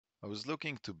I was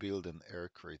looking to build an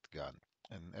Aircrete gun,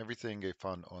 and everything I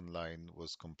found online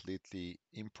was completely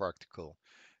impractical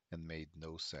and made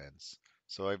no sense.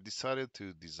 So I've decided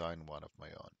to design one of my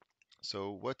own.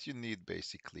 So what you need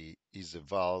basically is a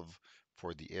valve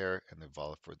for the air and a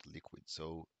valve for the liquid.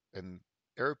 So an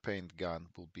air paint gun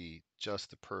will be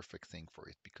just the perfect thing for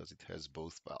it because it has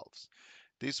both valves.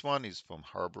 This one is from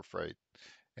Harbor Freight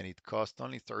and it cost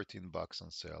only 13 bucks on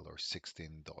sale or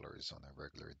 $16 on a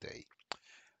regular day.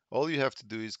 All you have to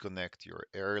do is connect your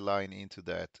airline into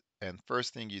that. And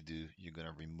first thing you do, you're going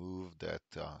to remove that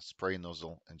spray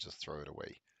nozzle and just throw it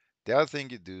away. The other thing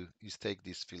you do is take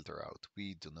this filter out.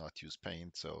 We do not use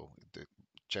paint, so the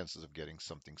chances of getting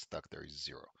something stuck there is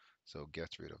zero. So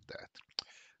get rid of that.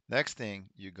 Next thing,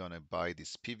 you're going to buy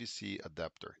this PVC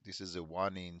adapter. This is a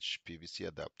 1-inch PVC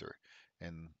adapter.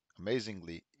 And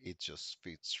amazingly, it just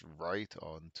fits right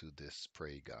onto this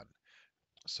spray gun.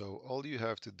 So all you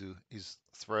have to do is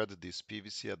thread this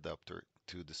PVC adapter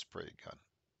to the spray gun.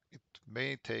 It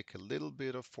may take a little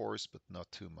bit of force, but not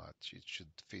too much. It should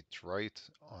fit right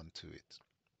onto it.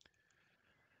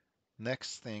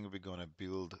 Next thing, we're going to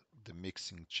build the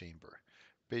mixing chamber.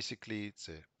 Basically, it's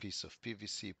a piece of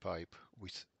PVC pipe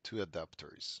with two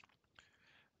adapters.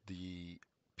 The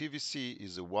PVC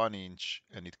is a 1-inch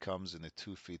and it comes in a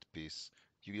 2 feet piece.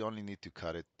 You only need to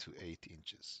cut it to 8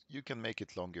 inches. You can make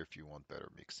it longer if you want better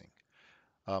mixing.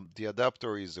 The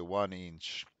adapter is a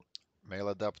 1-inch male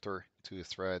adapter to a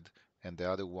thread, and the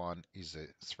other one is a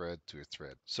thread to a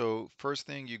thread. So first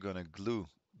thing, you're gonna glue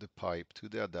the pipe to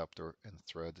the adapter and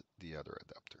thread the other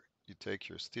adapter. You take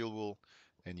your steel wool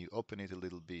and you open it a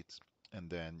little bit, and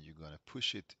then you're gonna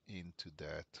push it into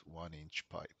that 1-inch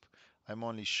pipe. I'm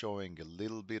only showing a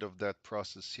little bit of that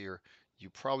process here. You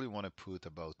probably want to put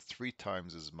about 3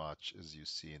 times as much as you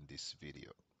see in this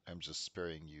video. I'm just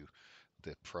sparing you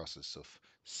the process of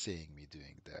seeing me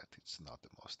doing that. It's not the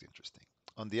most interesting.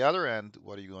 On the other end,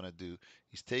 what you're going to do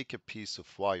is take a piece of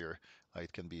wire.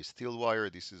 It can be a steel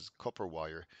wire, this is copper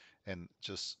wire, and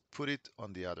just put it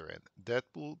on the other end. That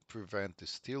will prevent the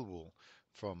steel wool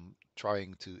from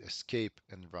trying to escape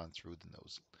and run through the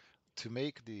nozzle. To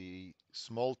make the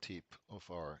small tip of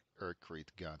our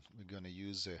Aircrete gun, we're going to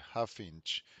use a 1/2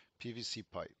 inch PVC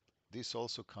pipe. This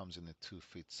also comes in a 2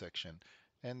 feet section,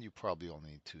 and you probably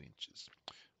only need 2 inches.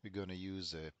 We're going to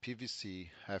use a PVC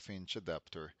 1/2 inch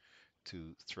adapter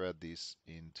to thread this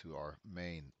into our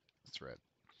main thread.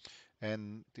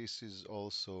 And this is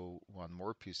also one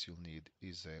more piece you'll need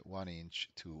is a 1 inch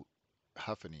to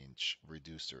 1/2 inch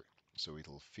reducer. So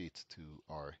it'll fit to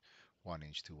our 1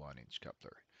 inch to 1 inch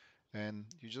coupler. And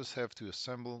you just have to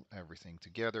assemble everything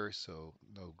together, so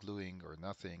no gluing or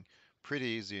nothing. Pretty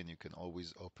easy, and you can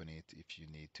always open it if you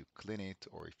need to clean it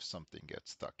or if something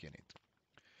gets stuck in it.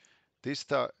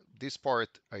 This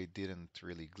part I didn't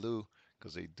really glue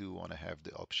because I do want to have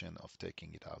the option of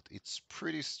taking it out. It's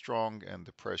pretty strong and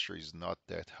the pressure is not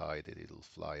that high that it'll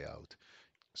fly out.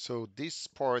 So this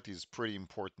part is pretty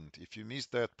important. If you miss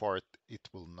that part, it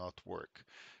will not work.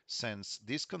 Since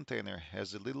this container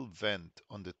has a little vent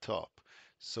on the top,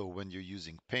 so when you're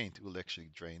using paint, it will actually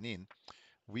drain in.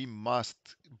 We must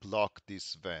block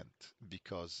this vent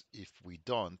because if we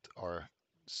don't, our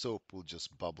soap will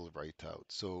just bubble right out.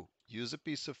 So use a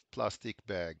piece of plastic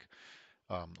bag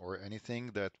or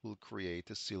anything that will create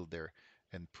a seal there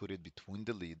and put it between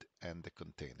the lid and the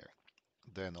container.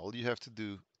 Then all you have to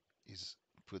do is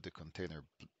put the container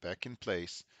back in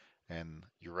place and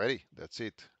you're ready. That's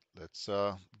it. Let's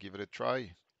give it a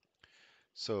try.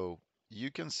 So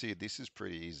you can see this is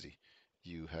pretty easy.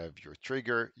 You have your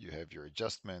trigger, you have your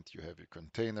adjustment, you have your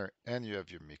container, and you have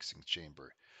your mixing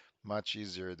chamber. Much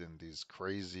easier than this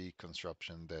crazy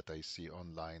construction that I see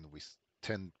online with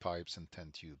 10 pipes and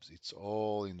 10 tubes. It's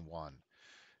all in one.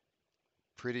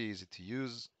 Pretty easy to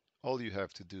use. All you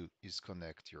have to do is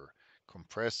connect your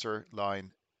compressor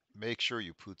line. Make sure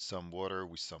you put some water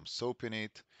with some soap in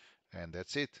it, and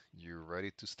that's it. You're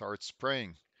ready to start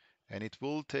spraying. And it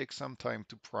will take some time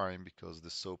to prime because the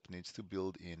soap needs to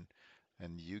build in.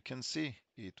 And you can see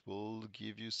it will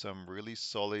give you some really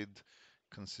solid,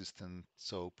 consistent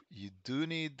soap. You do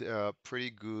need a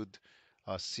pretty good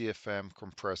CFM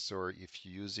compressor if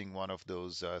you're using one of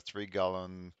those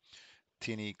 3-gallon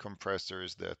teeny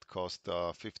compressors that cost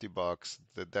 50 bucks,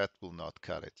 that will not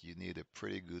cut it. You need a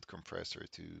pretty good compressor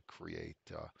to create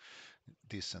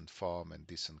decent foam and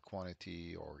decent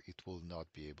quantity, or it will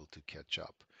not be able to catch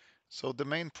up. So the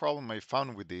main problem I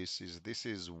found with this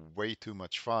is way too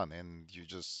much fun, and you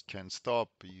just can't stop.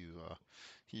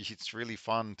 It's really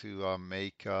fun to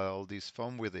make all this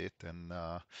foam with it, and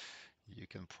you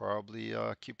can probably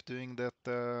keep doing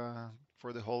that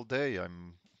for the whole day.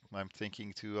 I'm I'm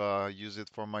thinking to use it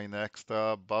for my next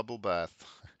bubble bath.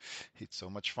 It's so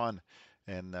much fun,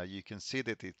 and you can see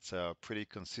that it's pretty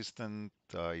consistent.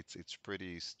 It's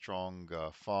pretty strong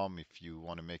foam. If you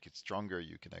want to make it stronger,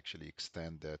 you can actually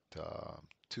extend that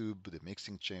tube, the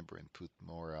mixing chamber, and put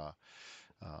more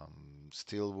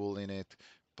steel wool in it.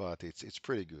 But it's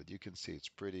pretty good. You can see it's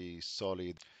pretty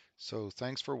solid. So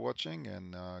thanks for watching,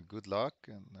 and good luck.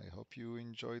 And I hope you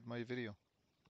enjoyed my video.